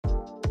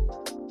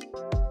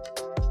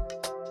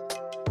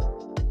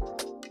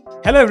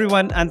Hello,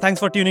 everyone, and thanks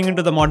for tuning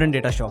into the Modern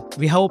Data Show.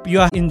 We hope you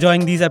are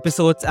enjoying these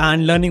episodes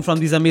and learning from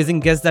these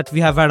amazing guests that we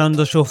have had on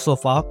the show so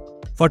far.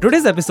 For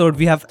today's episode,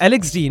 we have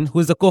Alex Dean, who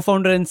is the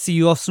co-founder and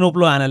CEO of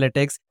Snowplow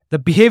Analytics, the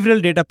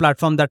behavioral data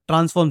platform that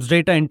transforms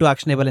data into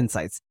actionable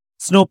insights.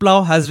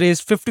 Snowplow has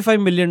raised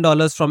 $55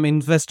 million from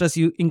investors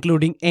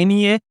including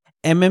NEA,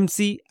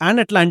 MMC, and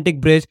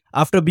Atlantic Bridge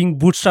after being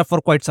bootstrapped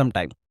for quite some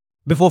time.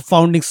 Before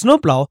founding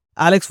Snowplow,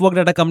 Alex worked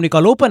at a company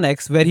called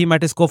OpenX, where he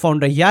met his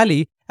co-founder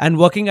Yali, and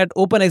working at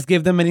OpenX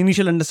gave them an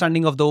initial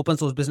understanding of the open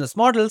source business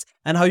models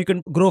and how you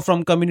can grow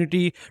from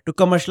community to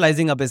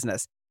commercializing a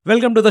business.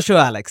 Welcome to the show,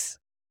 Alex.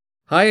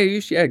 Hi,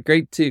 Ayush. Yeah,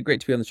 great to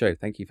be on the show.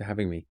 Thank you for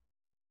having me.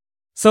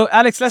 So,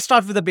 Alex, let's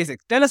start with the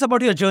basics. Tell us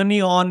about your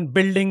journey on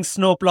building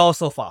Snowplow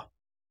so far.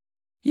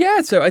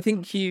 Yeah, so I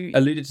think you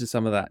alluded to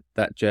some of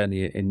that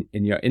journey in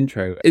your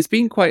intro. It's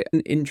been quite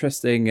an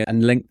interesting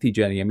and lengthy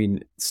journey. I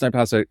mean,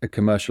 Snowplow's a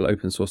commercial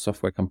open source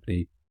software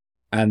company,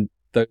 and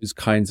those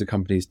kinds of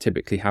companies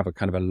typically have a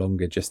kind of a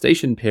longer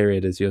gestation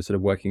period as you're sort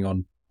of working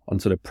on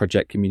sort of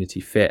project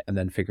community fit and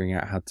then figuring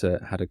out how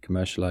to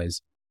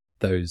commercialize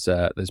those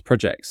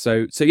projects.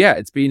 So yeah,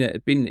 it's been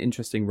an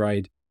interesting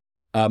ride.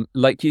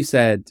 Like you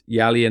said,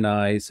 Yali and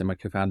I, so my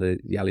co-founder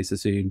Yali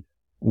Sassoon,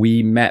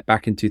 we met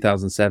back in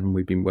 2007.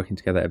 We've been working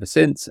together ever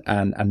since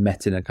and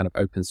met in a kind of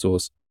open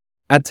source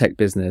ad tech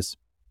business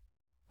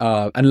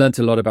and learned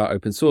a lot about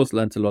open source,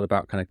 learned a lot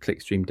about kind of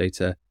clickstream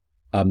data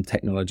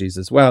technologies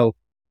as well.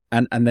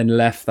 And then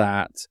left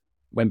that,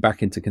 went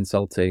back into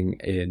consulting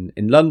in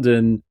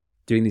London,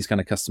 doing these kind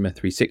of customer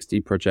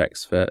 360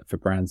 projects for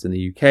brands in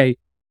the UK.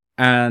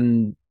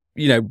 And,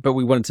 but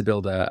we wanted to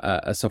build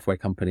a software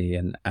company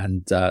and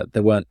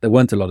there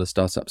weren't a lot of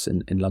startups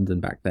in London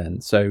back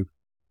then. So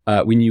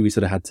we knew we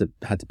sort of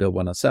had to build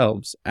one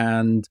ourselves.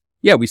 And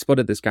yeah, we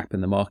spotted this gap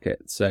in the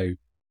market. So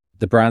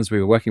the brands we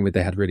were working with,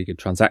 they had really good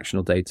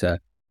transactional data,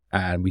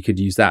 and we could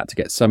use that to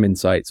get some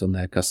insights on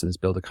their customers,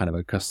 build a kind of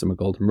a customer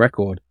golden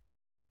record.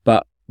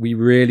 But we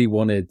really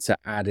wanted to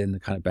add in the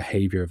kind of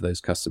behavior of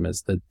those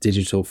customers, the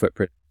digital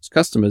footprint of those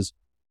customers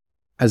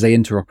as they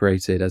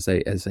interoperated, as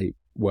they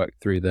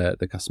worked through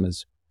the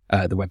customers,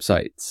 the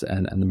websites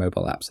and the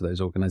mobile apps of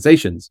those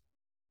organizations.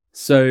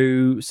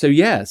 So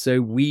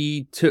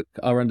we took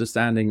our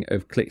understanding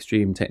of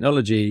clickstream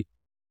technology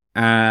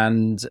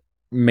and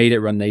made it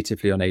run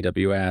natively on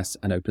AWS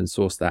and open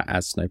sourced that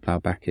as Snowplow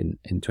back in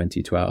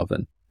 2012.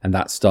 And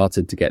that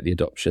started to get the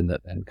adoption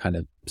that then kind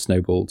of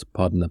snowballed,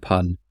 pardon the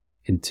pun,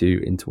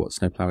 into what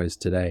Snowplow is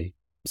today.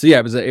 So yeah,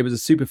 it was a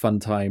super fun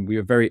time. We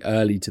were very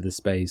early to the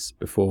space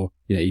before,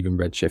 even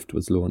Redshift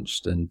was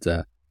launched. And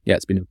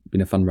it's been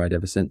a fun ride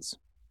ever since.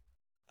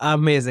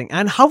 Amazing.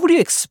 And how would you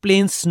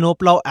explain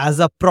Snowplow as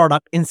a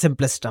product in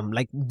simplest term?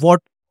 Like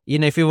what,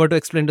 if you were to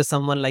explain to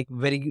someone like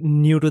very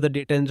new to the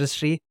data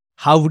industry,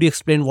 how would you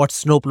explain what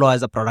Snowplow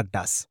as a product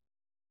does?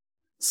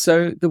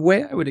 So the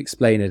way I would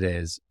explain it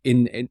is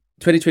in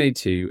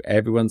 2022,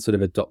 everyone sort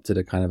of adopted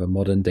a kind of a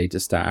modern data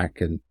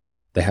stack, and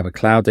they have a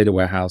cloud data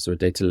warehouse or a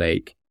data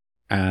lake,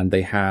 and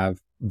they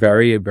have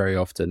very, very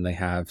often they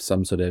have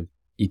some sort of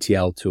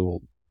ETL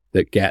tool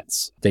that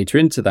gets data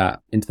into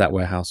that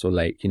warehouse or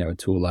lake, a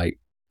tool like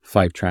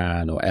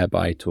Fivetran or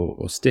Airbyte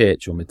or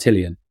Stitch or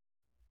Matillion.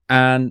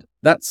 And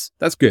that's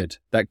good.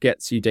 That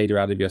gets you data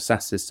out of your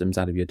SaaS systems,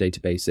 out of your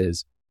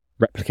databases,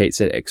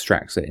 replicates it,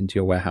 extracts it into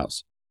your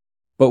warehouse.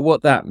 But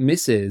what that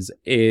misses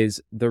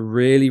is the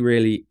really,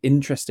 really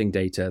interesting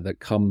data that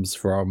comes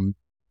from,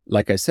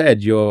 like I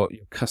said, your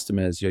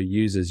customers, your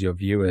users, your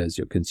viewers,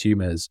 your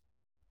consumers,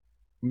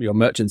 your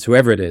merchants,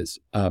 whoever it is,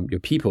 your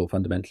people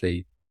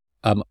fundamentally,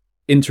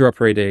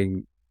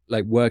 interoperating,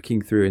 like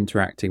working through,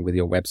 interacting with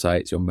your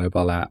websites, your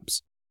mobile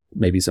apps,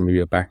 maybe some of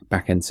your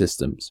back-end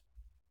systems.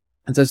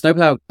 And so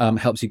Snowplow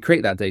helps you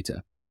create that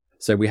data.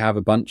 So we have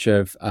a bunch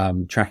of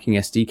tracking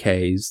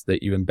SDKs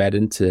that you embed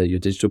into your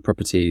digital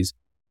properties,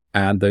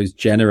 and those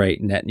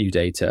generate net new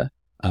data,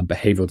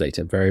 behavioral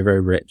data, very,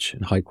 very rich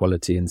and high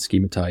quality and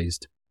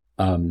schematized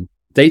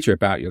data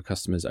about your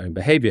customer's own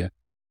behavior.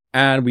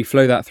 And we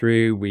flow that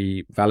through,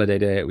 we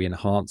validate it, we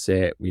enhance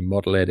it, we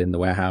model it in the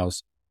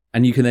warehouse.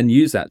 And you can then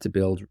use that to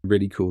build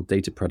really cool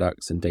data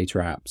products and data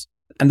apps.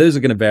 And those are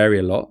going to vary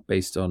a lot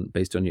based on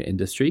your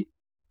industry.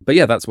 But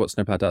yeah, that's what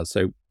Snowplow does.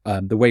 So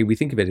the way we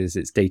think of it is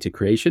it's data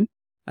creation,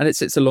 and it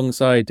sits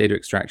alongside data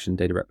extraction,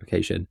 data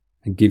replication,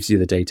 and gives you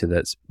the data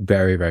that's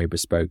very, very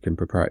bespoke and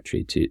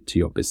proprietary to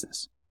your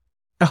business.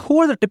 Who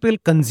are the typical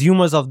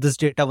consumers of this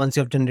data once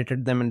you have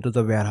generated them into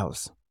the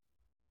warehouse?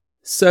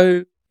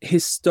 So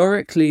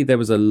historically, there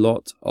was a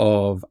lot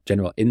of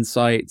general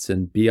insights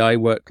and BI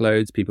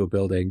workloads, people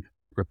building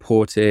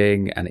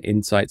reporting and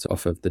insights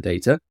off of the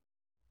data.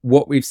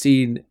 What we've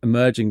seen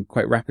emerging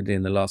quite rapidly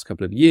in the last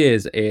couple of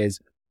years is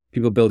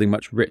people building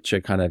much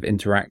richer kind of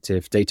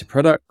interactive data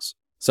products.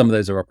 Some of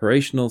those are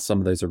operational, some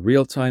of those are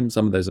real-time,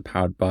 some of those are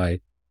powered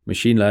by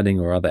machine learning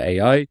or other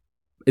AI.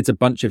 It's a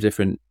bunch of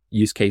different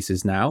use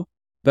cases now,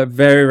 but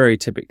very, very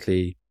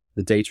typically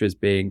the data is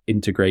being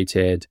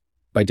integrated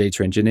by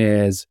data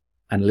engineers,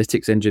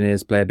 analytics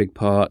engineers play a big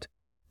part,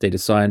 data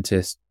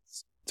scientists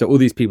So all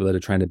these people that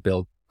are trying to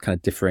build kind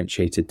of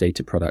differentiated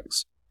data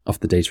products off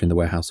the data in the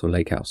warehouse or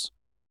lakehouse.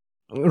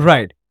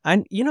 Right.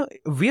 And,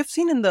 we have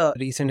seen in the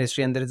recent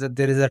history, and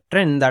there is a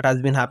trend that has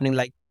been happening,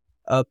 like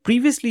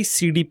previously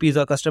CDPs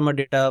or customer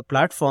data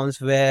platforms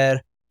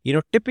were,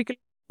 typically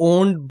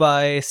owned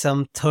by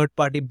some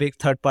big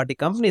third party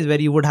companies,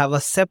 where you would have a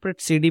separate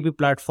CDP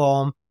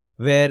platform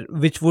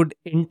which would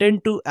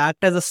intend to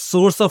act as a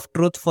source of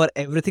truth for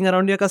everything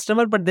around your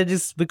customer, but they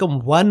just become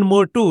one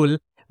more tool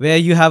where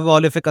you have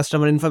all of your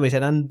customer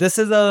information. And this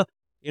is a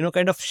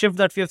kind of shift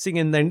that we have seen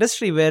in the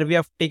industry, where we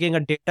have taken a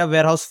data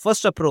warehouse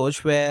first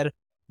approach, where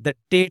the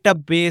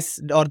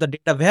database or the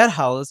data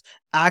warehouse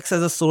acts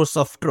as a source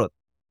of truth.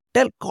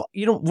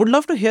 Would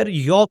love to hear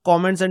your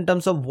comments in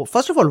terms of,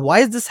 first of all,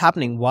 why is this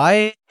happening?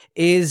 Why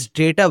is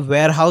data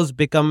warehouse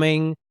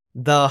becoming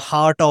the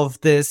heart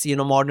of this,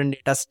 modern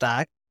data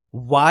stack?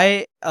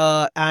 Why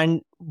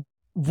and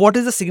what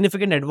is the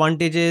significant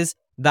advantages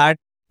that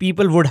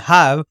people would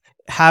have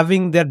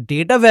having their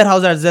data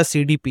warehouse as their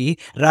CDP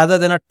rather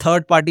than a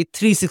third party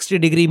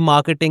 360-degree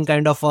marketing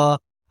kind of a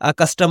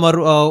customer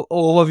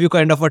overview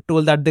kind of a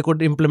tool that they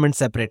could implement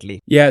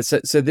separately? Yeah,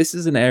 so this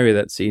is an area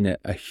that's seen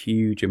a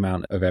huge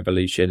amount of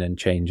evolution and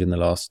change in the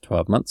last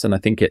 12 months, and I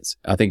think it's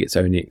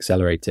only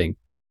accelerating.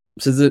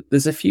 So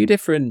there's a few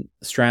different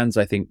strands,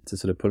 I think, to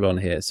sort of pull on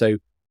here. So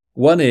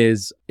one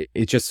is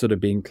it's just sort of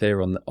being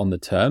clear on the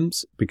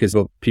terms, because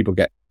people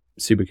get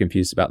super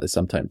confused about this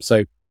sometimes.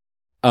 So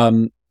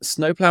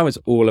Snowplow is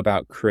all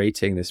about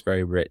creating this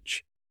very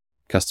rich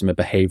customer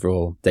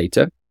behavioral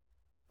data.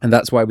 And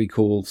that's why we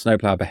call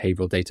Snowplow a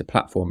behavioral data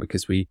platform,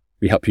 because we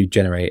help you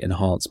generate,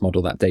 enhance,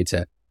 model that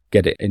data,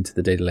 get it into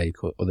the data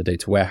lake or the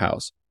data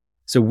warehouse.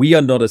 So we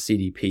are not a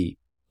CDP.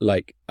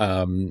 Like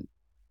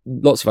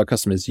lots of our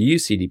customers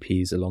use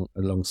CDPs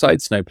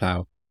alongside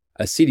Snowplow.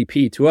 A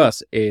CDP to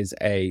us is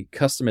a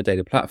customer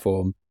data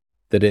platform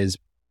that is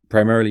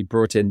primarily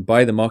brought in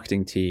by the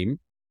marketing team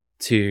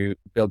to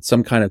build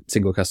some kind of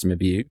single customer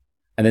view,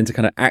 and then to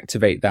kind of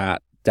activate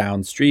that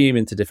downstream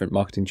into different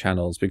marketing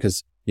channels,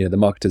 because the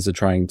marketers are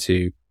trying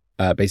to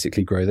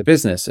basically grow the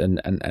business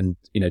and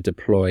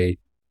deploy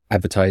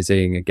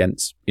advertising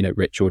against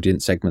rich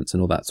audience segments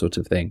and all that sort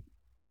of thing.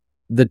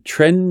 The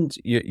trend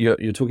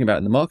you're talking about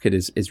in the market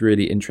is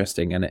really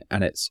interesting,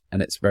 and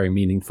it's very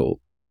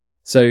meaningful.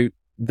 So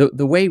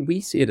the way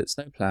we see it at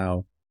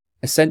Snowplow,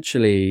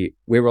 essentially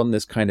we're on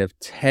this kind of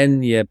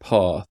 10-year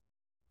path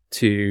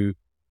to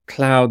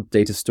cloud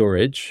data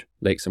storage,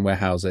 lakes and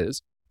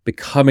warehouses,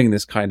 becoming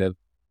this kind of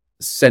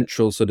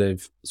central sort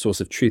of source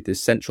of truth,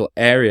 this central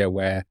area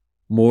where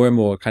more and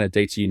more kind of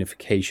data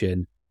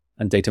unification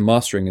and data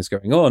mastering is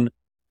going on.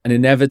 And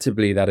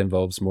inevitably that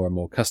involves more and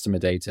more customer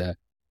data.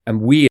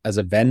 And we, as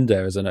a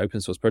vendor, as an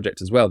open source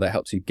project as well, that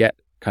helps you get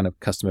kind of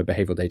customer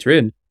behavioral data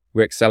in,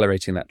 we're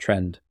accelerating that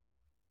trend.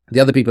 The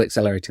other people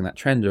accelerating that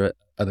trend are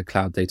the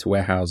cloud data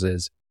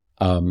warehouses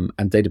and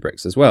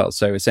Databricks as well.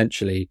 So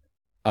essentially,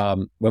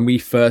 when we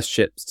first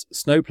shipped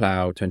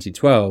Snowplow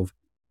 2012,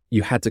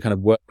 you had to kind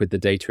of work with the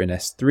data in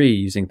S3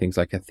 using things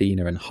like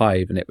Athena and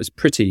Hive, and it was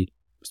pretty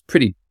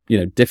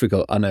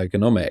difficult,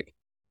 unergonomic.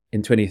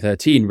 In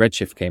 2013,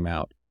 Redshift came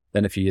out.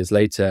 Then a few years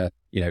later,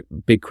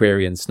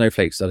 BigQuery and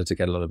Snowflake started to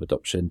get a lot of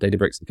adoption.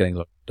 Databricks is getting a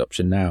lot of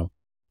adoption now.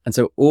 And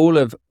so all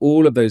of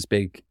those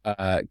big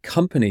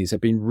companies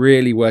have been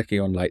really working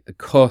on like the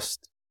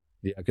cost,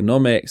 the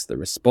ergonomics, the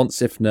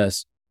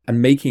responsiveness, and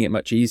making it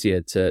much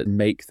easier to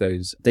make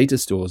those data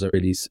stores a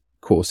really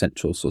core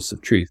central source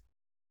of truth.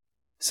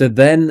 So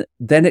then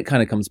it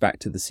kind of comes back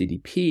to the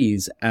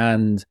CDPs,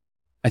 and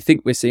I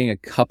think we're seeing a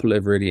couple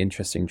of really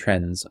interesting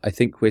trends. I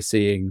think we're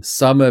seeing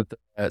some of the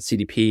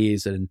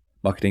CDPs and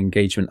marketing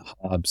engagement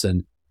hubs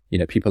and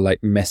people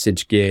like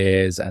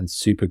MessageGears and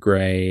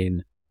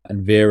Supergrain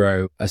and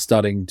Vero are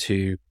starting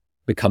to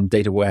become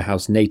data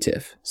warehouse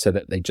native, so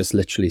that they just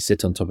literally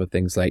sit on top of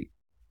things like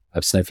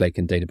Snowflake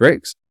and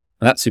Databricks.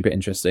 And that's super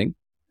interesting.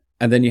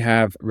 And then you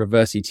have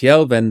reverse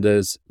ETL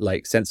vendors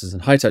like Sensors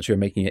and Hightouch who are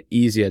making it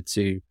easier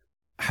to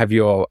have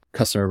your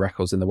customer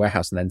records in the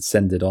warehouse and then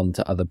send it on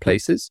to other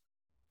places.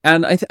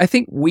 And I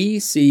think we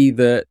see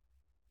that,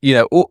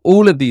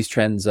 all of these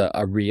trends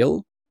are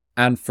real.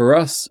 And for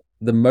us,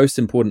 the most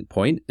important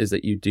point is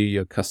that you do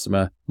your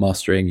customer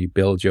mastering, you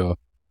build your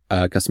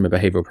customer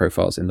behavioral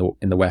profiles in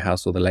the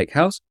warehouse or the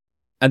lakehouse.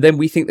 And then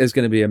we think there's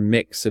going to be a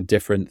mix of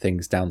different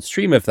things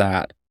downstream of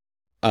that,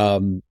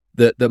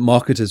 that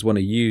marketers want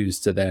to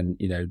use to then,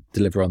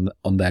 deliver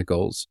on their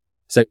goals.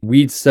 So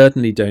we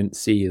certainly don't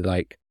see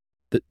like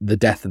the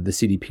death of the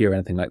CDP or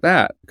anything like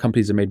that.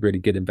 Companies have made really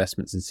good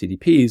investments in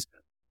CDPs.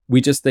 We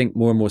just think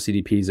more and more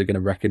CDPs are going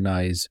to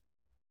recognize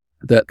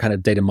that kind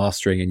of data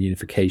mastering and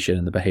unification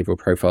and the behavioral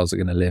profiles are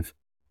going to live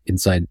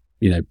inside,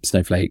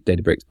 Snowflake,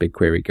 Databricks,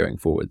 BigQuery going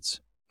forwards.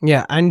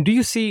 Yeah. And do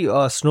you see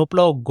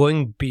Snowplow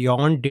going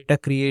beyond data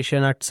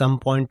creation at some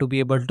point to be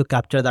able to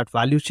capture that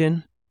value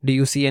chain? Do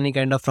you see any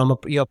kind of, from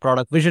your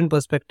product vision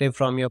perspective,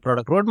 from your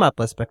product roadmap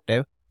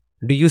perspective,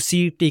 do you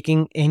see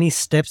taking any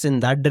steps in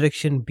that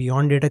direction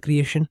beyond data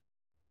creation?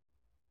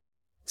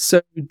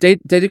 So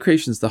data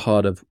creation is the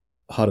heart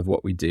heart of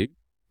what we do.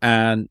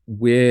 And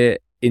we're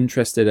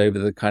interested over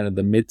the kind of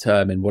the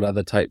midterm in what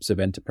other types of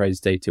enterprise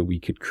data we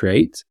could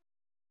create.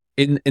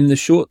 In the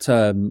short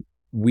term,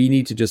 we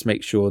need to just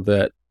make sure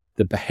that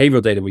the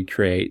behavioral data we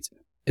create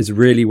is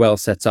really well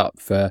set up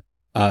for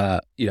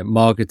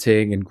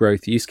marketing and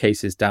growth use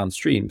cases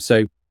downstream.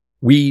 So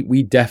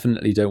we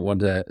definitely don't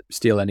want to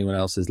steal anyone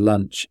else's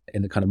lunch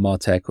in the kind of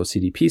MarTech or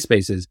CDP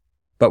spaces,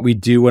 but we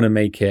do want to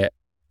make it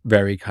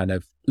very kind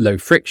of low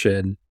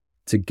friction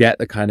to get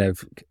the kind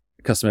of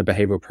customer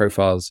behavioral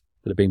profiles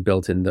that are being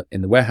built in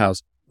the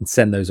warehouse and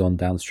send those on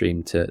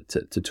downstream to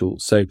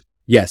tools. So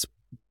yes,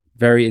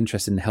 very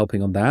interested in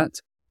helping on that.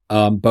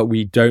 But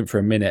we don't for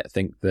a minute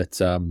think that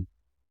the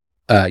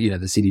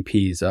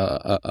CDPs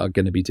are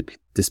going to be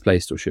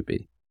displaced or should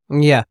be.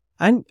 Yeah.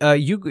 And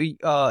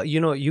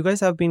you guys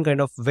have been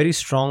kind of very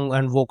strong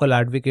and vocal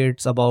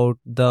advocates about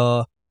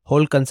the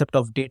whole concept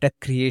of data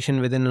creation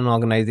within an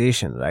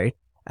organization, right?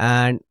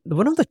 And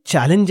one of the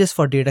challenges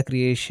for data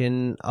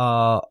creation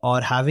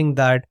or having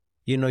that,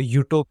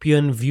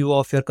 utopian view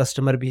of your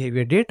customer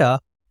behavior data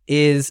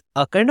is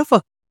a kind of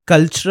a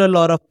cultural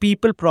or a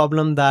people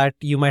problem that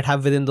you might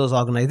have within those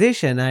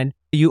organizations. And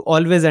you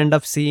always end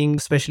up seeing,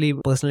 especially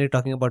personally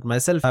talking about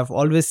myself, I've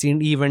always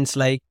seen events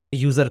like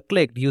user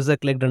clicked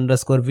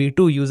underscore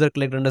V2, user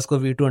clicked underscore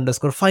V2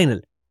 underscore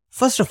final.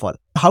 First of all,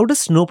 how does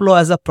Snowplow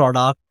as a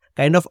product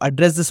kind of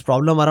address this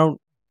problem around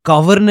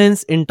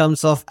governance in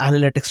terms of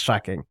analytics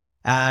tracking?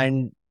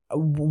 And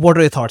what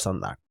are your thoughts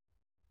on that?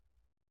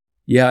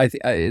 Yeah, I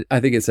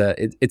think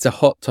it's a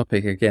hot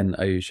topic again,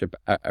 Ayush,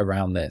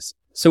 around this.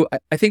 So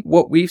I think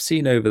what we've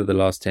seen over the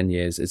last 10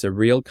 years is a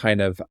real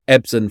kind of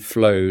ebbs and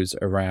flows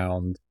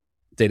around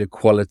data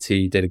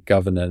quality, data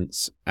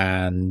governance,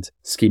 and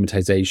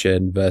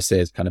schematization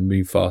versus kind of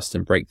move fast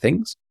and break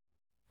things.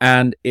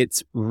 And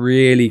it's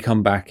really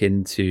come back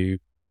into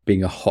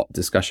being a hot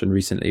discussion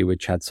recently with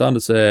Chad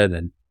Sanderson,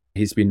 and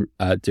he's been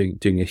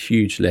doing a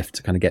huge lift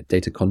to kind of get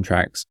data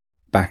contracts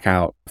back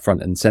out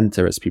front and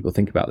center as people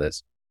think about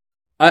this.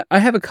 I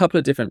have a couple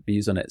of different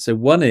views on it. So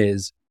one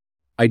is,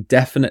 I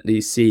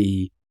definitely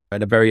see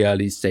at a very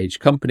early stage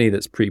company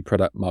that's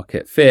pre-product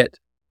market fit,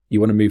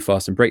 you want to move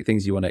fast and break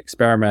things, you want to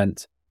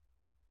experiment,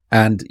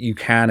 and you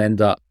can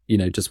end up,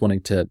 just wanting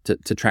to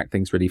track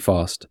things really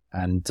fast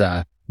and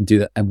do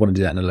that, and want to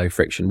do that in a low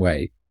friction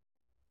way.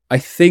 I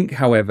think,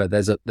 however,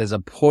 there's a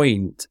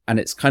point, and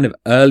it's kind of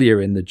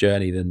earlier in the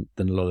journey than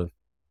a lot of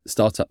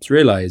startups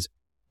realize,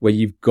 where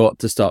you've got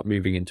to start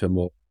moving into a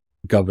more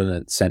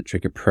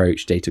governance-centric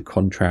approach, data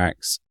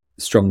contracts,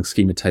 strong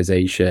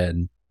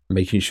schematization,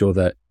 making sure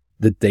that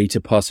the data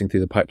passing through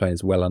the pipeline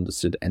is well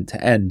understood end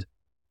to end.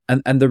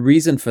 And the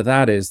reason for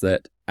that is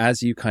that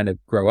as you kind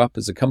of grow up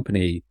as a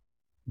company,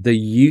 the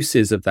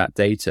uses of that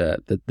data,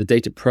 the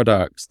data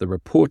products, the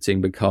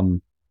reporting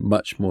become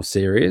much more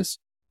serious.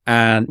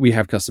 And we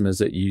have customers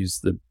that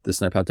use the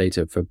Snowplow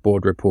data for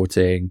board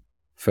reporting,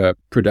 for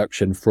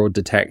production fraud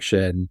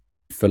detection,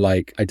 for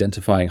like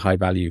identifying high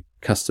value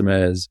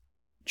customers,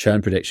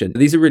 churn prediction.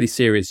 These are really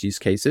serious use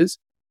cases.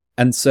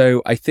 And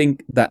so I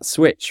think that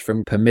switch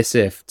from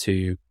permissive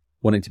to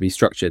wanting to be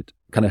structured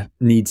kind of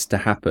needs to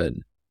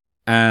happen.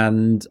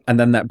 And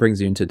then that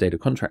brings you into data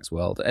contracts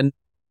world. And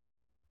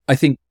I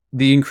think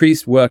the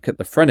increased work at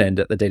the front end,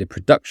 at the data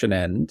production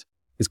end,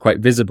 is quite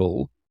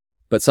visible.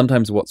 But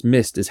sometimes what's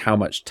missed is how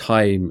much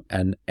time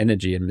and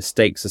energy and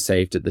mistakes are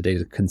saved at the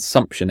data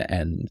consumption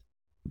end,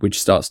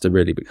 which starts to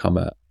really become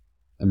a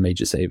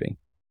major saving.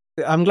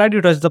 I'm glad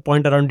you touched the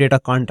point around data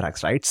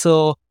contracts, right?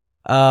 So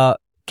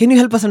can you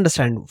help us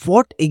understand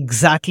what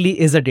exactly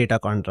is a data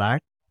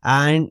contract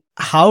and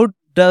how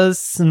does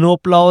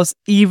Snowplow's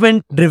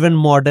event-driven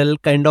model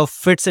kind of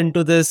fits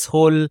into this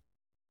whole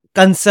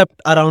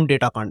concept around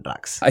data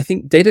contracts? I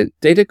think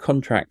data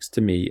contracts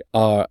to me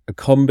are a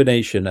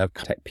combination of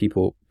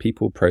people,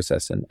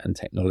 process, and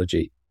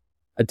technology.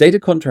 A data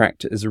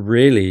contract is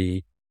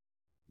really,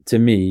 to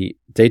me,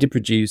 data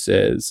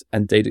producers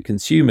and data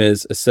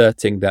consumers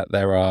asserting that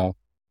there are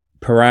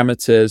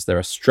parameters, there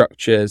are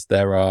structures,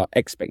 there are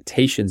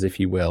expectations, if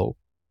you will,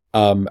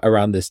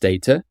 around this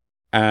data.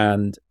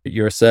 And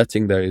you're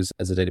asserting those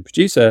as a data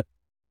producer,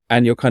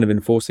 and you're kind of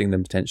enforcing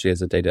them potentially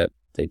as a data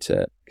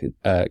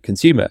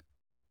consumer.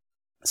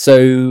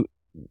 So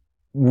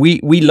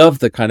we love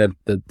the kind of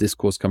the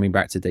discourse coming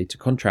back to data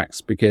contracts,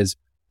 because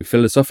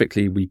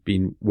philosophically we've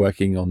been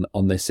working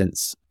on this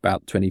since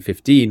about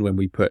 2015, when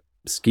we put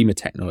schema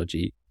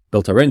technology,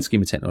 built our own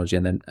schema technology,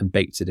 and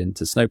baked it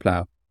into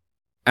Snowplow.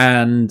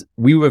 And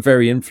we were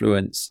very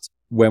influenced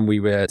when we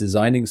were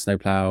designing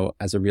Snowplow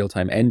as a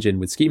real-time engine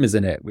with schemas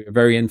in it. We were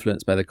very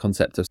influenced by the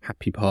concept of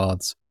happy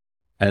paths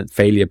and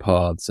failure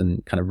paths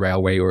and kind of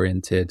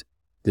railway-oriented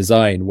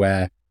design,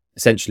 where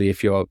essentially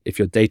if your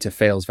data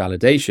fails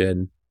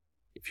validation,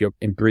 if you're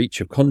in breach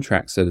of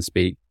contract, so to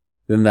speak,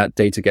 then that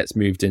data gets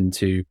moved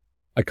into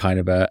a kind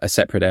of a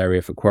separate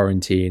area for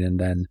quarantine, and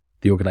then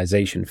the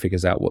organization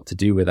figures out what to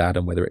do with that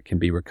and whether it can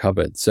be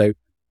recovered. So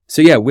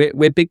yeah,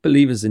 we're big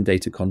believers in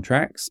data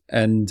contracts,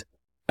 and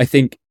I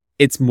think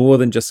it's more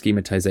than just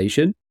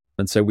schematization.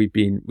 And so we've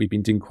been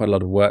doing quite a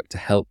lot of work to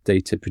help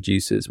data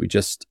producers. We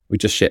just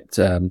shipped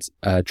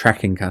a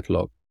tracking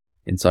catalog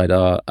inside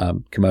our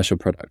commercial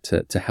product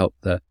to help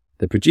the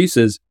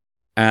producers.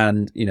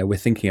 And, we're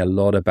thinking a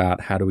lot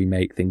about how do we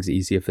make things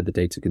easier for the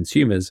data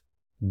consumers,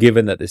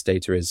 given that this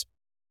data is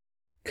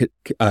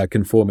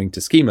conforming to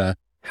schema.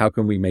 How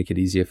can we make it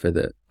easier for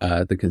the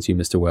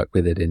consumers to work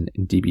with it in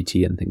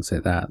DBT and things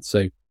like that?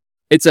 So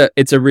it's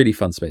a really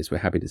fun space. We're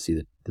happy to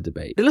see the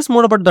debate. Tell us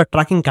more about the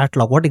tracking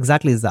catalog. What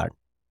exactly is that?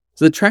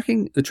 So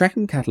the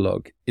tracking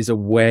catalog is a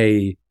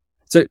way.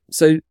 So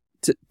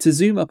to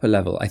zoom up a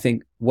level, I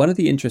think one of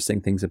the interesting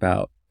things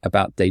about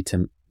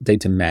data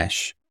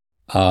mesh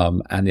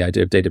and the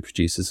idea of data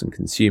producers and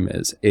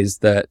consumers is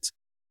that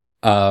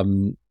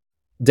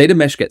data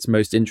mesh gets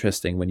most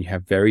interesting when you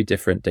have very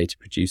different data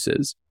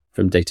producers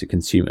from data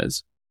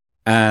consumers.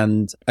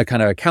 And a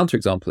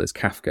counterexample is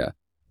Kafka.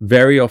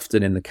 Very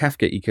often in the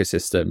Kafka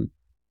ecosystem,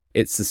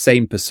 it's the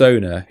same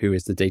persona who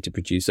is the data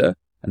producer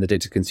and the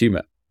data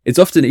consumer. It's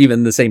often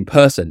even the same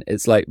person.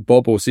 It's like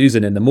Bob or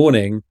Susan in the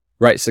morning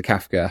writes to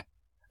Kafka,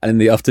 and in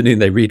the afternoon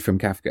they read from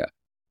Kafka.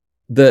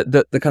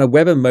 The kind of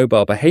web and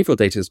mobile behavioral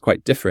data is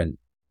quite different.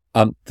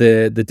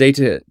 The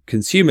data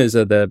consumers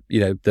are the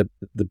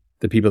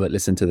people that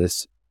listen to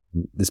this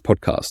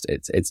podcast.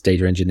 It's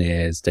data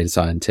engineers, data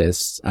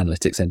scientists,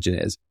 analytics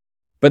engineers.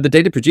 But the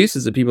data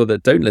producers are people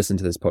that don't listen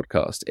to this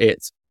podcast.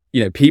 It's,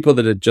 people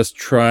that are just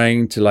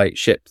trying to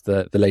ship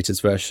the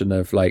latest version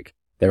of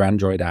their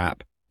Android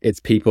app. It's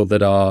people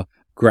that are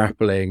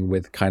grappling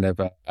with kind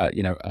of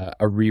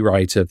a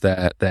rewrite of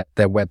their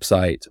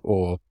website,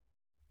 or,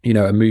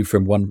 a move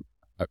from one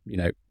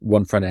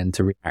front end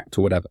to React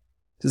or whatever.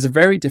 So it's a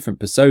very different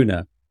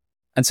persona.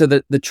 And so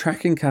the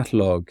tracking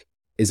catalog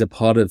is a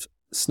part of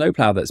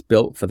Snowplow that's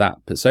built for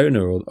that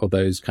persona, or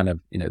those kind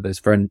of, those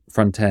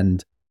front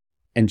end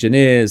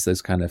engineers,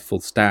 those kind of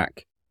full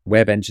stack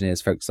web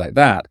engineers, folks like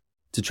that,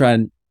 to try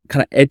and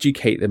kind of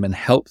educate them and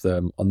help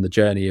them on the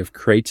journey of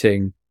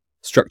creating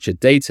structured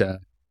data,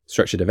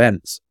 structured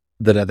events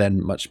that are then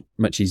much,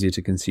 much easier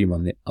to consume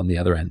on the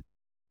other end.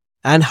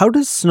 And how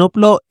does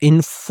Snowplow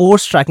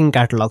enforce tracking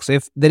catalog? So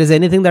if there is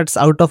anything that's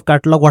out of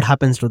catalog, what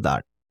happens to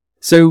that?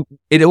 So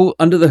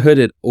under the hood,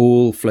 it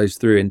all flows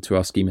through into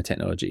our schema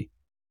technology.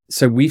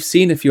 So we've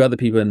seen a few other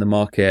people in the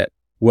market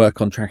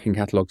work on tracking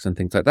catalogs and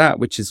things like that,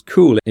 which is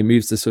cool. It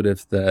moves the sort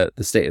of the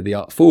state of the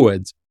art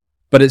forwards,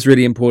 but it's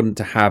really important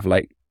to have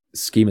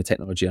schema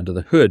technology under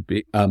the hood,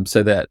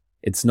 so that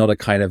it's not a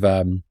kind of,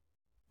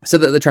 so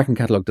that the tracking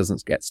catalog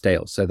doesn't get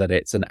stale, so that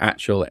it's an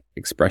actual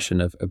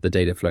expression of the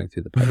data flowing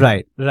through the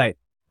pipeline. Right.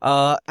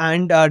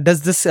 And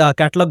does this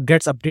catalog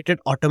gets updated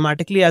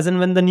automatically as and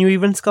when the new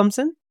events comes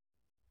in?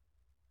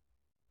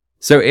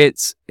 So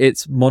it's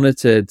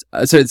monitored.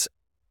 So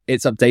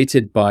it's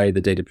updated by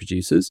the data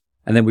producers.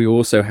 And then we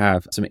also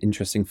have some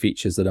interesting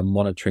features that are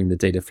monitoring the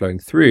data flowing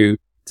through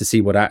to see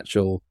what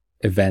actual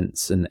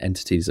events and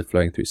entities are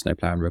flowing through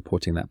Snowplow and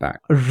reporting that back.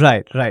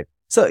 Right.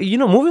 So,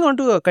 moving on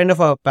to a kind of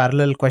a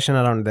parallel question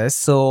around this.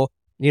 So,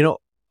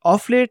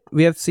 of late,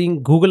 we have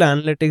seen Google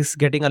Analytics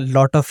getting a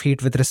lot of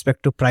heat with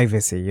respect to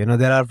privacy.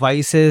 There are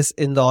voices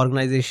in the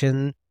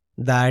organization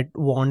that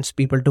wants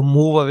people to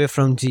move away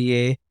from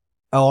GA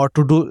or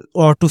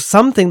to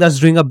something that's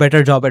doing a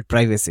better job at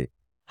privacy.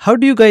 How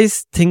do you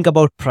guys think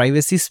about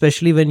privacy,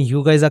 especially when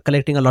you guys are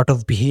collecting a lot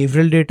of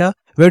behavioral data?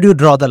 Where do you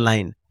draw the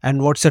line?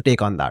 And what's your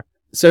take on that?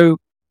 So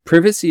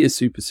privacy is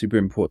super, super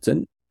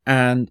important.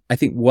 And I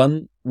think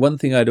one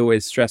thing I'd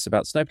always stress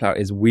about Snowplow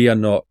is we are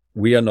not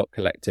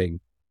collecting,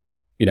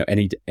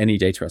 any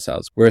data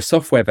ourselves. We're a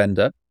software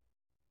vendor,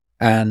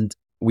 and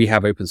we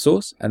have open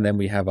source, and then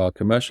we have our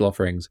commercial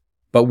offerings,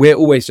 but we're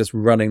always just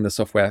running the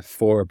software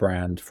for a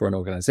brand, for an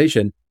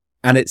organization.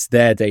 And it's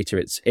their data.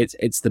 It's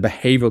the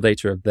behavioral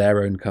data of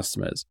their own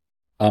customers.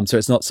 So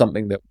it's not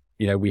something that,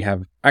 we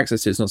have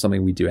access to. It's not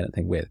something we do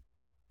anything with.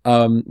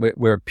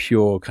 We're a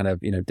pure kind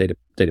of, data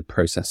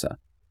processor,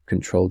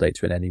 control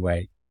data in any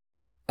way.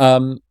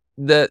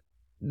 The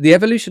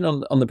evolution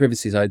on the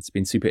privacy side has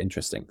been super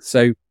interesting.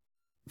 So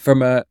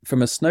from a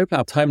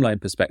Snowplow timeline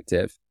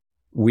perspective,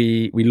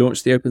 we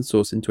launched the open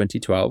source in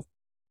 2012.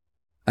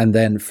 And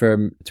then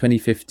from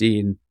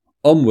 2015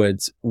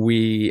 onwards,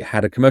 we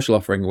had a commercial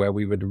offering where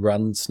we would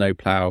run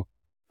Snowplow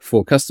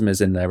for customers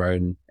in their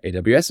own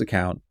AWS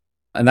account.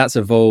 And that's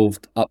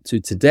evolved up to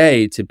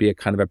today to be a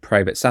kind of a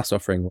private SaaS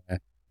offering where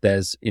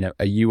there's, a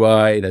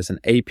UI, there's an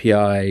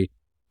API,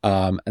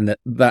 and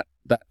that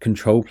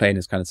control plane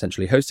is kind of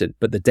centrally hosted,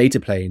 but the data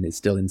plane is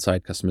still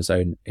inside customers'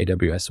 own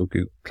AWS or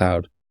Google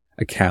Cloud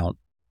account.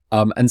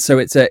 And so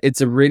it's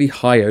a really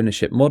high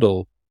ownership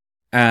model,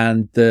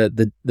 and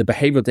the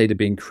behavioral data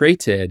being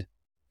created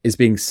is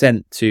being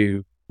sent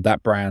to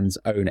that brand's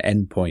own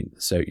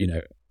endpoint. So,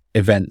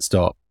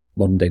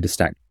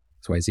 events.moderndatastack,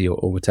 XYZ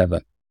or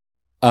whatever.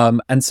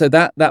 And so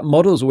that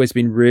model has always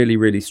been really,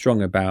 really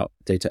strong about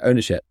data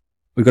ownership.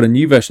 We've got a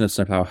new version of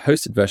Snowplow, a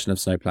hosted version of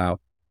Snowplow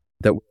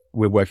that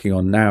we're working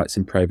on now. It's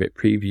in private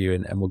preview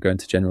and will go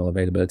into general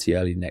availability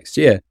early next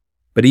year.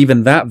 But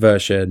even that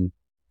version,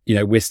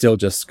 we're still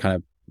just kind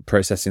of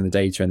processing the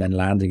data and then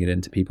landing it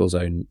into people's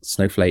own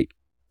Snowflake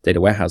data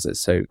warehouses.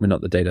 So we're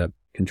not the data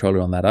controller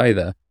on that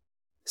either.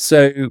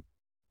 So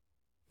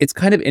it's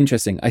kind of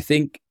interesting. I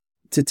think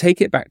to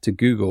take it back to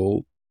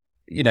Google,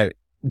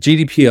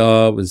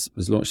 GDPR was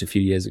launched a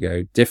few years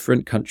ago.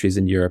 Different countries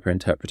in Europe are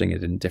interpreting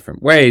it in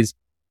different ways.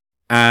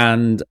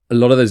 And a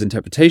lot of those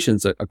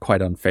interpretations are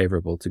quite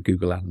unfavorable to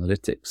Google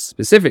Analytics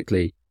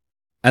specifically.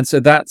 And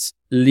so that's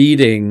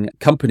leading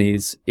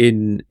companies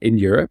in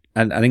Europe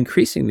and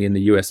increasingly in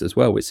the US as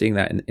well. We're seeing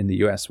that in the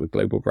US with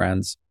global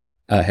brands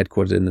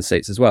headquartered in the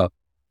States as well.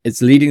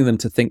 It's leading them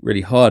to think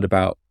really hard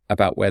about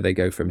where they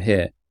go from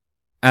here.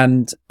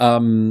 And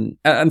from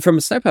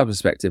a Snowplow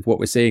perspective, what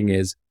we're seeing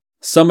is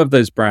some of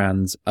those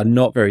brands are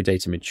not very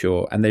data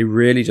mature and they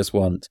really just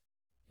want,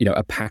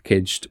 a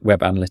packaged web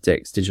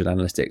analytics, digital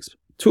analytics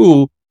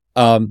tool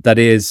that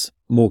is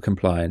more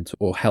compliant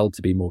or held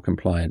to be more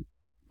compliant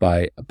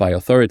by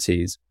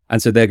authorities.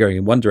 And so they're going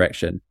in one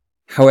direction.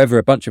 However,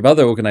 a bunch of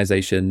other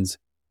organizations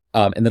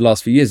in the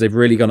last few years, they've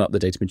really gone up the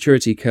data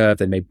maturity curve.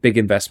 They made big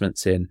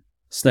investments in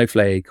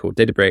Snowflake or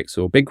Databricks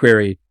or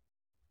BigQuery.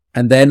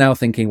 And they're now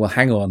thinking, well,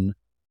 hang on,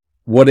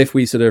 what if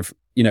we sort of,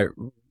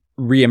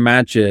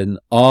 reimagine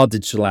our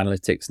digital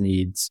analytics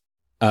needs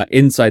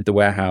inside the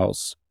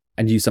warehouse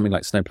and use something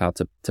like Snowplow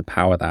to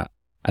power that.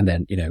 And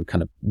then,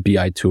 kind of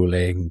BI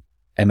tooling,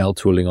 ML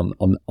tooling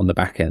on the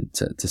back end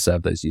to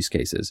serve those use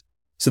cases.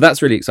 So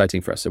that's really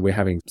exciting for us. So we're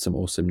having some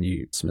awesome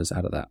new customers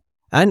out of that.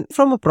 And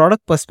from a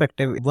product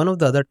perspective, one of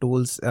the other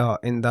tools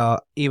in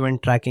the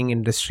event tracking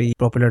industry,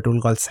 popular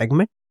tool called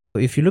Segment.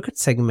 If you look at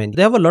Segment,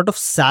 they have a lot of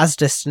SaaS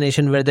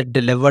destination where they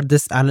deliver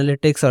this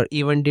analytics or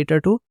event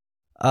data to.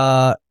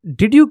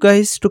 Did you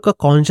guys took a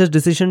conscious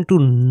decision to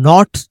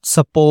not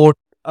support,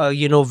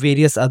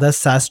 various other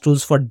SaaS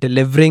tools for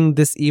delivering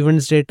this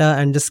events data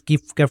and just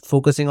kept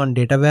focusing on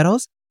data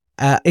warehouse?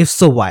 If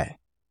so, why?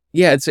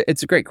 Yeah,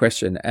 it's a great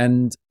question.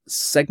 And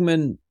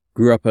Segment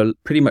grew up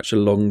pretty much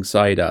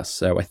alongside us.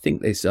 So I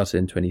think they started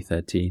in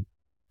 2013.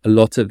 A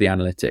lot of the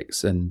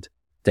analytics and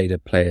data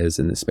players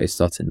in this space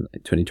started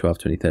in 2012,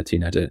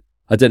 2013.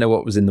 I don't know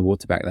what was in the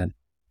water back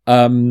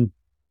then.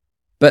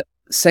 But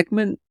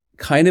Segment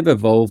kind of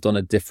evolved on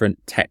a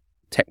different tech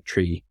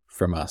tree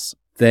from us.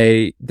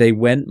 They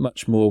went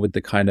much more with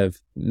the kind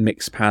of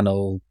mixed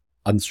panel,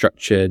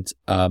 unstructured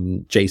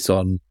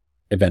JSON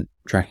event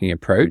tracking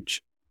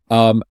approach.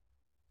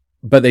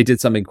 But they did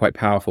something quite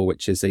powerful,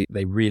 which is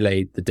they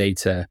relayed the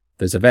data,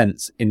 those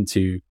events,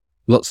 into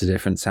lots of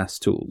different SaaS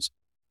tools.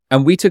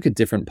 And we took a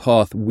different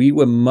path. We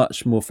were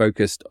much more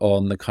focused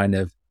on the kind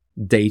of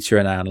data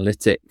and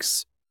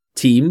analytics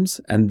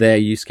teams and their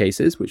use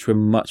cases, which were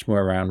much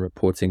more around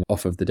reporting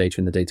off of the data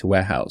in the data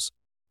warehouse.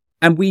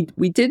 And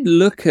we did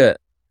look at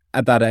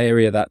that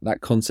area,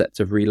 that concept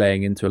of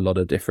relaying into a lot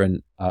of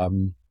different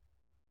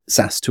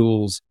SaaS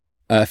tools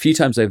a few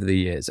times over the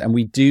years. And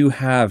we do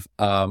have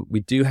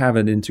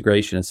an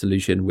integration and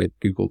solution with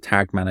Google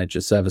Tag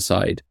Manager server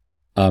side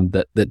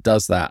that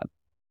does that.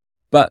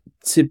 But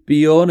to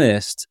be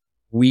honest,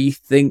 we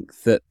think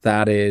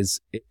that is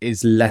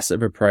less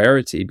of a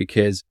priority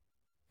because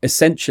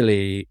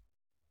essentially,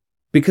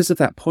 because of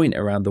that point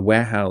around the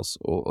warehouse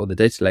or the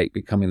data lake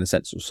becoming the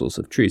central source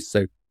of truth.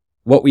 So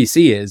what we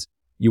see is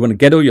you want to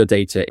get all your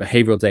data,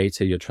 behavioral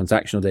data, your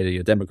transactional data,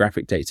 your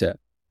demographic data.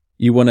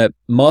 You want to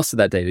master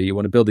that data. You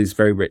want to build these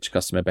very rich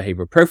customer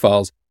behavioral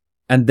profiles.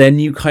 And then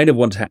you kind of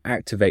want to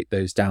activate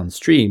those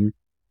downstream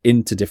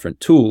into different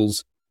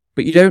tools,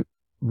 but you don't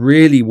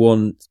really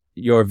want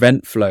your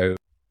event flow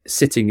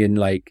sitting in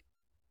like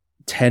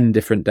 10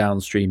 different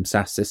downstream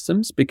SaaS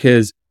systems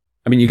because,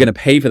 you're going to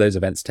pay for those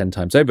events 10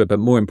 times over, but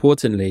more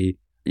importantly,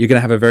 you're going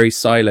to have a very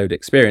siloed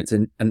experience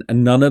and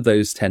none of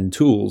those 10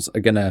 tools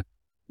are going to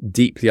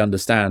deeply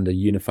understand a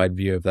unified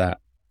view of that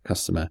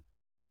customer.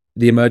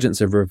 The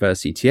emergence of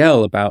reverse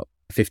ETL about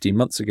 15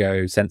 months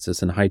ago,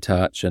 Census and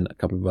Hightouch and a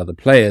couple of other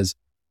players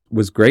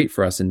was great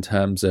for us in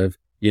terms of,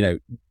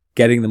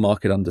 getting the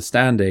market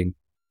understanding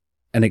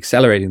and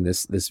accelerating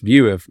this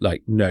view of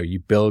like, no, you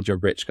build your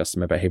rich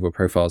customer behavioral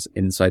profiles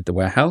inside the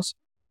warehouse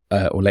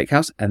or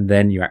lakehouse, and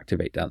then you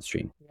activate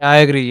downstream. I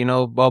agree.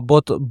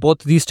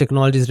 Both these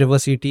technologies,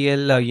 reverse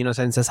ETL,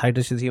 Census,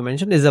 Hightouch, as you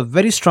mentioned, is a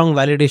very strong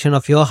validation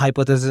of your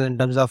hypothesis in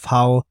terms of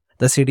how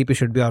the CDP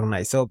should be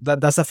organized. So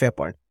that's a fair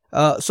point.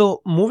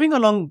 So moving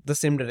along the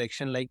same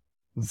direction, like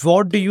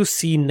what do you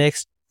see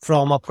next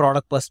from a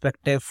product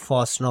perspective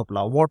for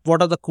Snowplow?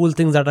 What are the cool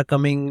things that are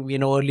coming,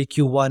 early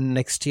Q1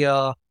 next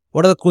year?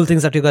 What are the cool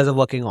things that you guys are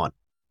working on?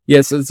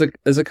 Yes,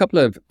 there's a couple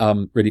of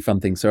really fun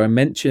things. So I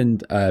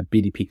mentioned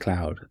BDP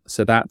Cloud.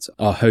 So that's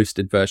our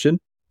hosted version.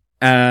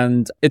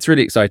 And it's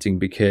really exciting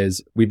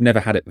because we've never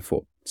had it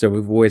before. So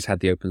we've always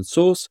had the open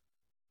source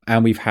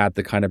and we've had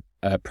the kind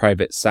of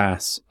private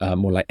SaaS,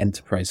 more like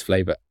enterprise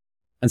flavor.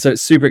 And so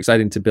it's super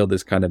exciting to build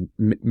this kind of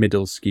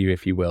middle SKU,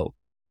 if you will.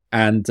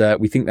 And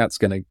we think that's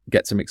going to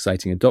get some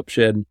exciting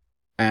adoption.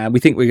 And we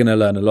think we're going to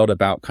learn a lot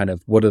about kind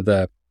of what are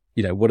the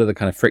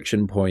kind of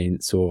friction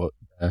points or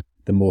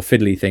the more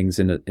fiddly things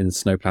in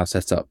Snowplow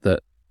setup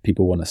that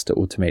people want us to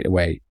automate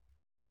away.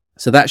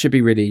 So that should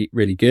be really,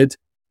 really good.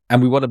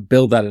 And we want to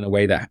build that in a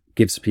way that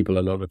gives people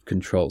a lot of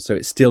control. So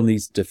it still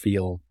needs to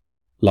feel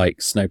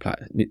like Snowplow.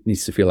 It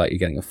needs to feel like you're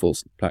getting a full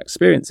Snowplow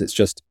experience. It's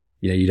just,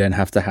 you don't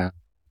have to have,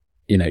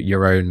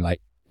 your own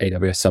like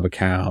AWS sub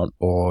account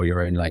or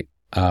your own like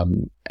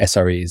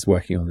SREs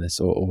working on this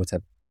or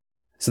whatever.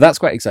 So that's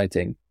quite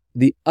exciting.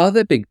 The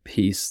other big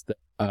piece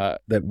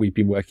that we've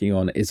been working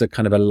on is a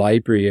kind of a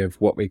library of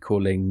what we're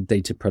calling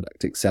data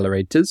product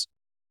accelerators.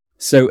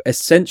 So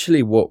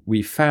essentially what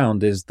we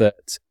found is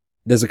that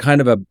there's a kind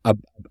of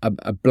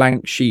a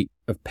blank sheet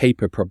of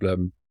paper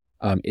problem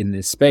in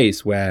this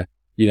space where,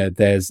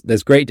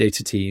 there's great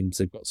data teams.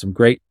 They've got some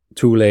great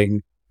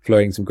tooling,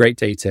 flowing some great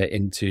data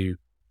into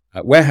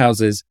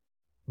warehouses,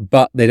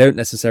 but they don't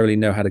necessarily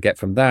know how to get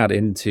from that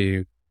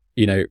into,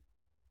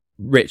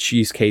 rich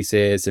use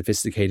cases,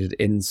 sophisticated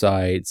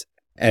insights,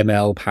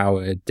 ML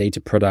powered data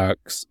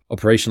products,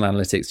 operational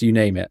analytics, you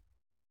name it.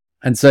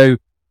 And so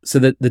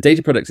the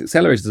data products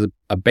accelerators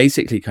are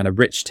basically kind of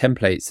rich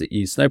templates that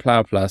use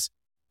Snowplow plus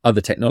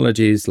other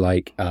technologies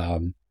like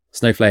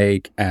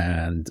Snowflake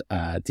and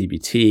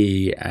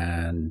dbt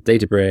and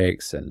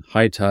Databricks and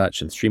High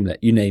Touch and Streamlit,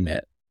 you name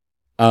it.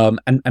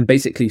 And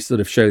basically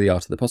sort of show the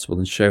art of the possible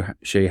and show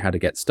you how to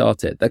get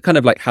started. They're kind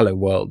of like Hello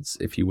Worlds,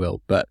 if you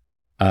will, but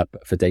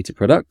for data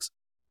products.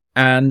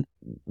 And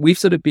we've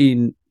sort of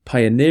been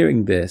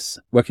pioneering this,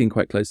 working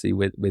quite closely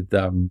with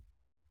the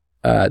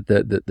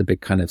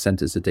big kind of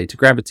centers of data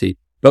gravity.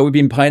 But we've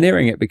been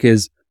pioneering it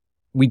because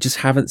we just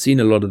haven't seen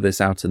a lot of this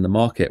out in the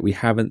market. We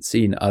haven't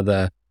seen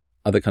other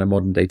kind of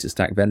modern data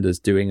stack vendors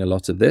doing a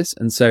lot of this.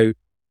 And so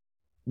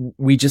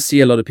we just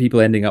see a lot of people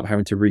ending up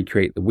having to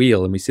recreate the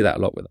wheel, and we see that a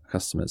lot with our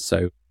customers.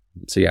 So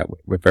yeah,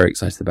 we're very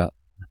excited about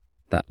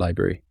that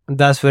library.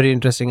 That's very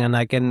interesting, and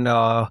I can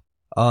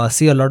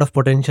see a lot of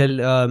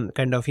potential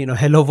kind of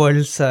Hello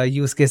World's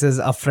use cases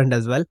upfront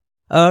as well.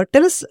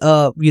 Tell us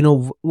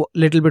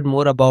little bit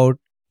more about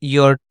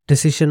your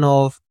decision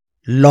of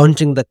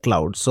launching the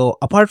cloud. So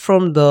apart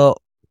from the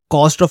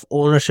cost of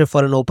ownership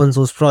for an open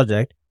source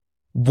project,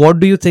 what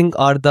do you think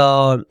are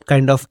the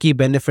kind of key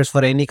benefits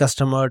for any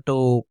customer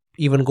to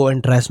even go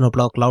and try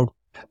Snowplow Cloud?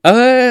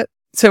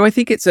 So I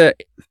think it's a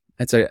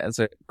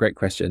great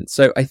question.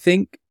 So I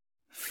think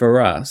for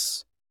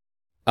us,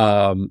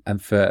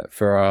 and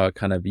for our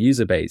kind of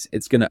user base,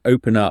 it's going to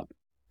open up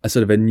a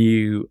sort of a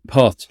new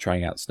path to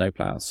trying out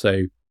Snowplow.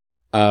 So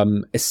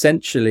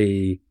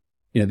essentially,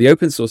 the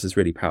open source is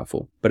really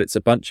powerful, but it's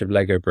a bunch of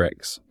Lego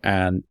bricks,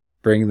 and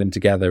bringing them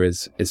together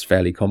is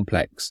fairly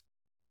complex.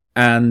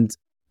 And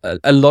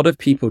a lot of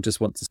people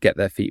just want to get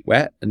their feet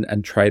wet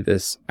and try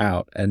this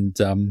out.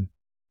 And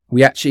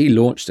we actually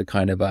launched a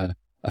kind of a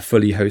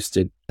fully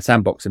hosted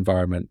sandbox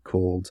environment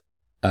called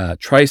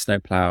Try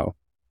Snowplow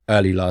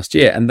early last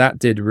year. And that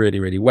did really,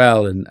 really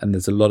well. And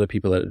there's a lot of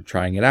people that are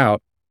trying it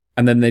out.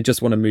 And then they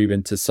just want to move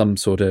into some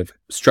sort of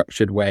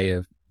structured way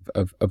of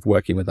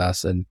working with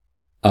us and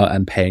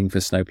paying for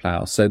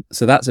Snowplow. So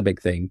that's a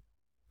big thing.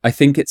 I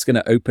think it's going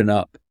to open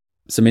up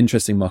some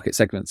interesting market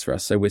segments for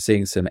us. So we're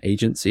seeing some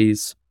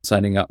agencies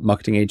signing up,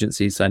 marketing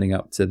agencies signing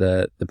up to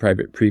the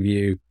private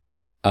preview.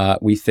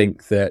 We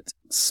think that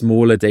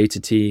smaller data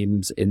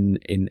teams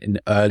in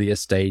earlier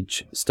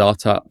stage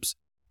startups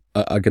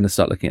are going to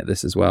start looking at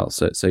this as well.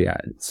 So yeah,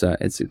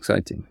 it's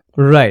exciting.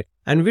 Right.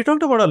 And we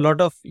talked about a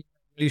lot of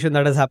evolution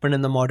that has happened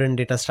in the modern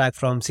data stack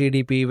from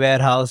CDP,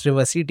 warehouse,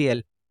 reverse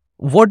ETL.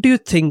 What do you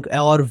think,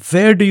 or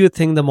where do you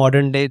think the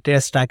modern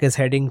data stack is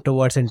heading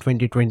towards in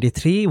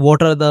 2023?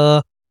 What are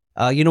the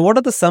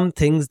some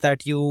things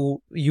that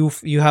you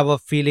have a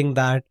feeling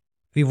that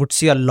we would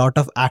see a lot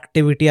of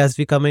activity as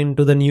we come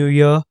into the new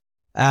year?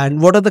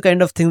 And what are the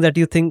kind of things that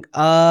you think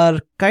are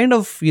kind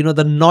of,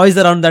 the noise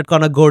around that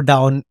gonna go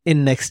down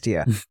in next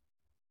year?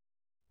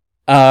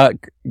 Yeah,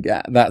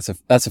 that's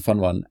a fun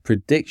one.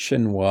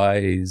 Prediction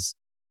wise,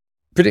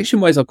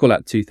 I'll call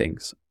out two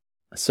things.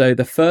 So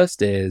the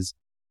first is,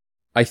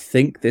 I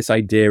think this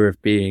idea of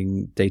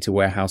being data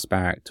warehouse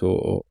backed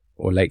or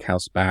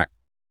lakehouse backed,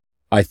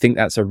 I think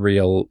that's a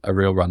real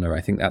runner.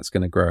 I think that's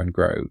going to grow and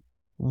grow.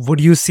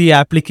 Would you see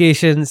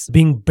applications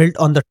being built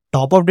on the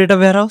top of data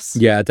warehouse?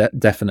 Yeah,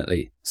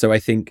 definitely. So I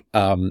think,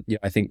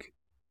 I think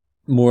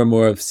more and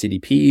more of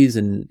CDPs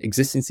and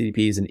existing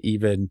CDPs and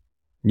even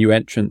new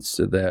entrants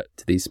to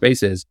these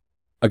spaces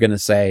are going to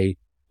say,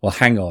 well,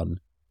 hang on,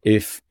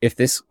 if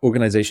this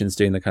organization is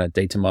doing the kind of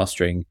data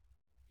mastering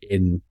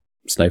in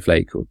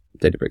Snowflake or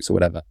Databricks or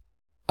whatever,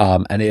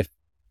 and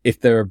if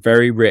there are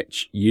very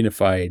rich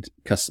unified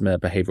customer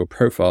behavioral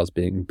profiles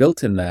being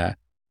built in there,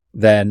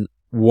 then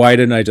why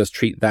don't I just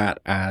treat that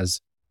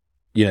as,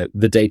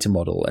 the data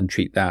model and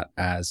treat that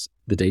as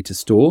the data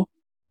store?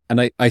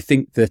 And I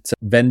think that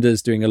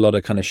vendors doing a lot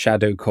of kind of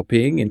shadow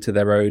copying into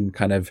their own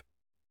databases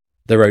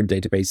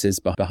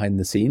behind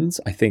the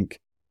scenes, I think,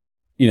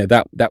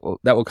 that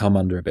will come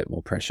under a bit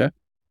more pressure.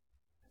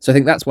 So I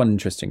think that's one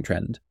interesting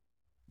trend.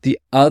 The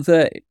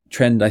other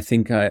trend I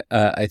think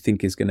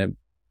is going to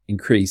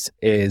increase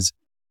is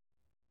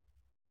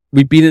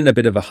we've been in a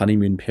bit of a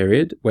honeymoon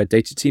period where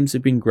data teams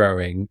have been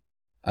growing.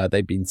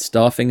 They've been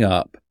staffing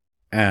up.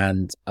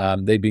 and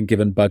they've been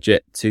given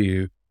budget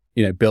to,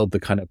 build the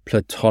kind of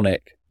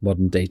platonic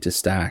modern data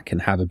stack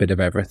and have a bit of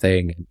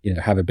everything,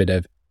 have a bit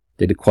of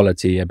data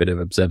quality, a bit of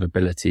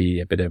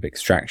observability, a bit of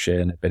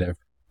extraction, a bit of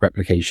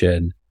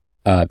replication,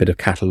 a bit of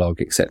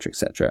catalog, etc.,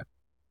 etc.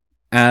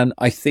 And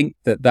I think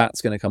that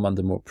that's going to come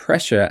under more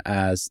pressure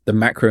as the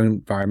macro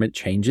environment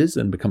changes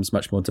and becomes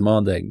much more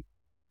demanding.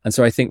 And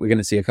so I think we're going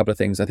to see a couple of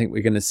things. I think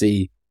we're going to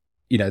see,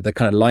 the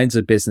kind of lines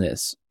of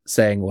business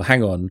saying, well,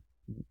 hang on,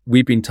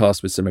 we've been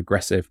tasked with some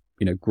aggressive,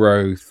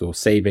 growth or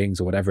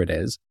savings or whatever it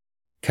is.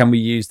 Can we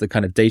use the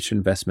kind of data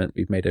investment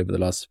we've made over the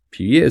last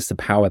few years to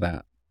power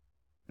that?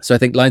 So I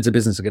think lines of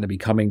business are going to be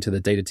coming to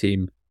the data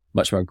team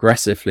much more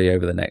aggressively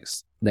over the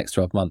next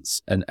 12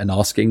 months and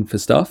asking for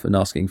stuff and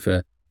asking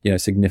for,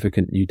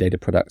 significant new data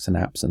products and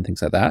apps and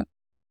things like that.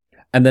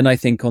 And then I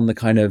think on the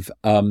kind of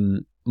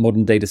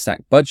modern data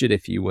stack budget,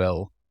 if you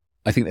will,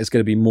 I think there's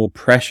going to be more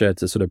pressure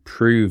to sort of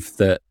prove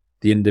that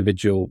the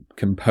individual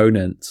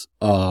components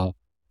are,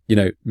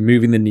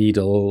 moving the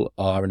needle,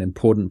 are an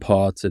important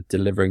part of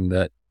delivering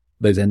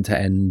those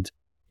end-to-end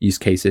use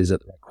cases at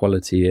the right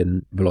quality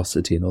and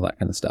velocity and all that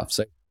kind of stuff.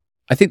 So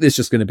I think there's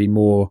just going to be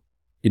more,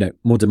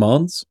 more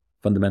demands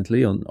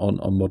fundamentally on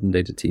modern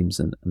data teams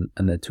and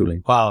their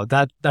tooling. Wow,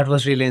 that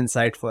was really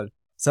insightful.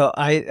 So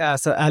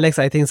Alex,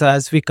 I think so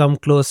as we come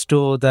close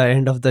to the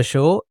end of the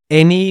show,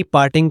 any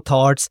parting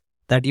thoughts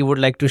that you would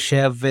like to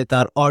share with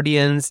our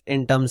audience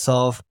in terms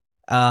of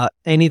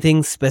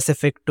anything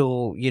specific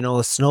to,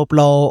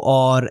 Snowplow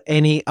or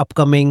any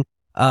upcoming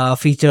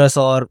features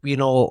or,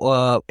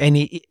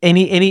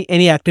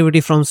 any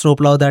activity from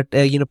Snowplow that,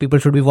 people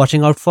should be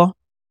watching out for?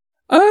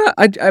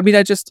 I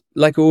just,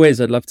 like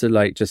always, I'd love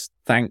to just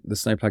thank the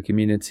Snowplow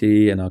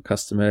community and our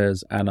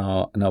customers and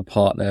our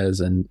partners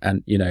and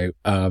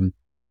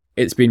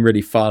it's been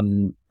really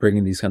fun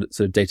bringing these kind of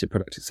sort of data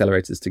product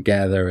accelerators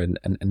together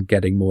and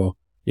getting more,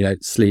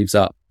 sleeves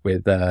up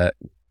with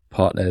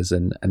partners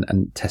and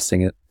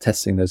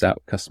testing those out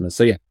with customers.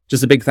 So yeah,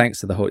 just a big thanks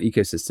to the whole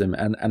ecosystem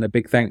and a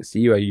big thanks to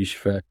you, Ayush,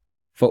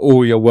 for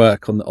all your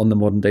work on the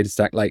modern data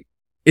stack. Like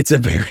it's a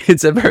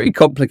very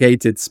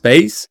complicated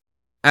space.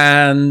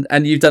 And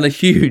you've done a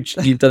huge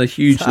lift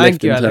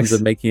in terms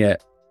of making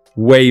it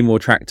way more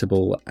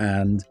tractable.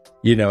 And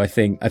I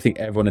think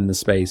everyone in the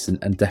space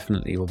and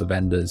definitely all the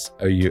vendors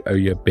owe you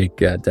a big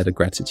debt of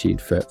gratitude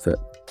for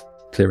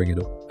clearing it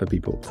up for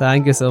people.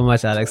 Thank you so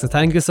much, Alex. So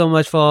thank you so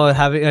much for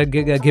having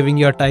giving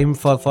your time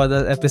for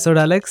the episode,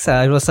 Alex.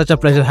 It was such a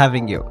pleasure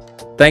having you.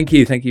 Thank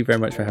you very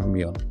much for having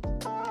me on.